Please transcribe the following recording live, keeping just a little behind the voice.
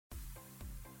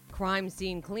Crime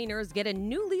scene cleaners get a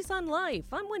new lease on life.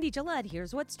 I'm Wendy Gillette.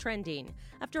 Here's what's trending.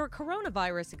 After a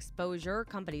coronavirus exposure,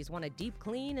 companies want to deep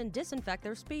clean and disinfect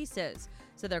their spaces.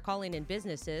 So they're calling in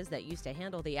businesses that used to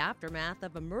handle the aftermath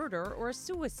of a murder or a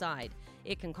suicide.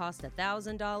 It can cost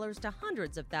 $1,000 to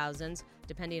hundreds of thousands,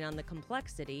 depending on the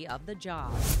complexity of the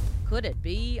job. Could it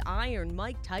be Iron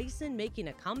Mike Tyson making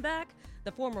a comeback?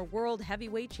 The former world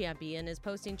heavyweight champion is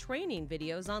posting training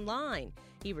videos online.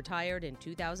 He retired in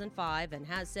 2005 and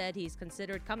has said he's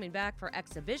considered coming back for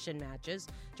exhibition matches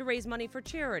to raise money for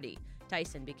charity.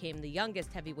 Tyson became the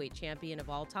youngest heavyweight champion of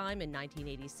all time in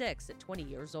 1986 at 20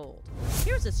 years old.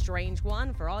 Here's a strange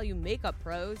one for all you makeup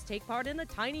pros. Take part in the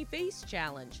Tiny Face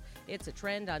Challenge. It's a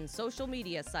trend on social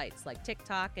media sites like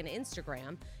TikTok and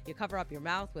Instagram. You cover up your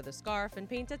mouth with a scarf and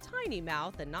paint a tiny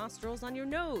mouth and nostrils on your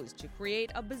nose to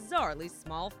create a bizarrely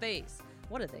small face.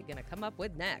 What are they going to come up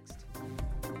with next?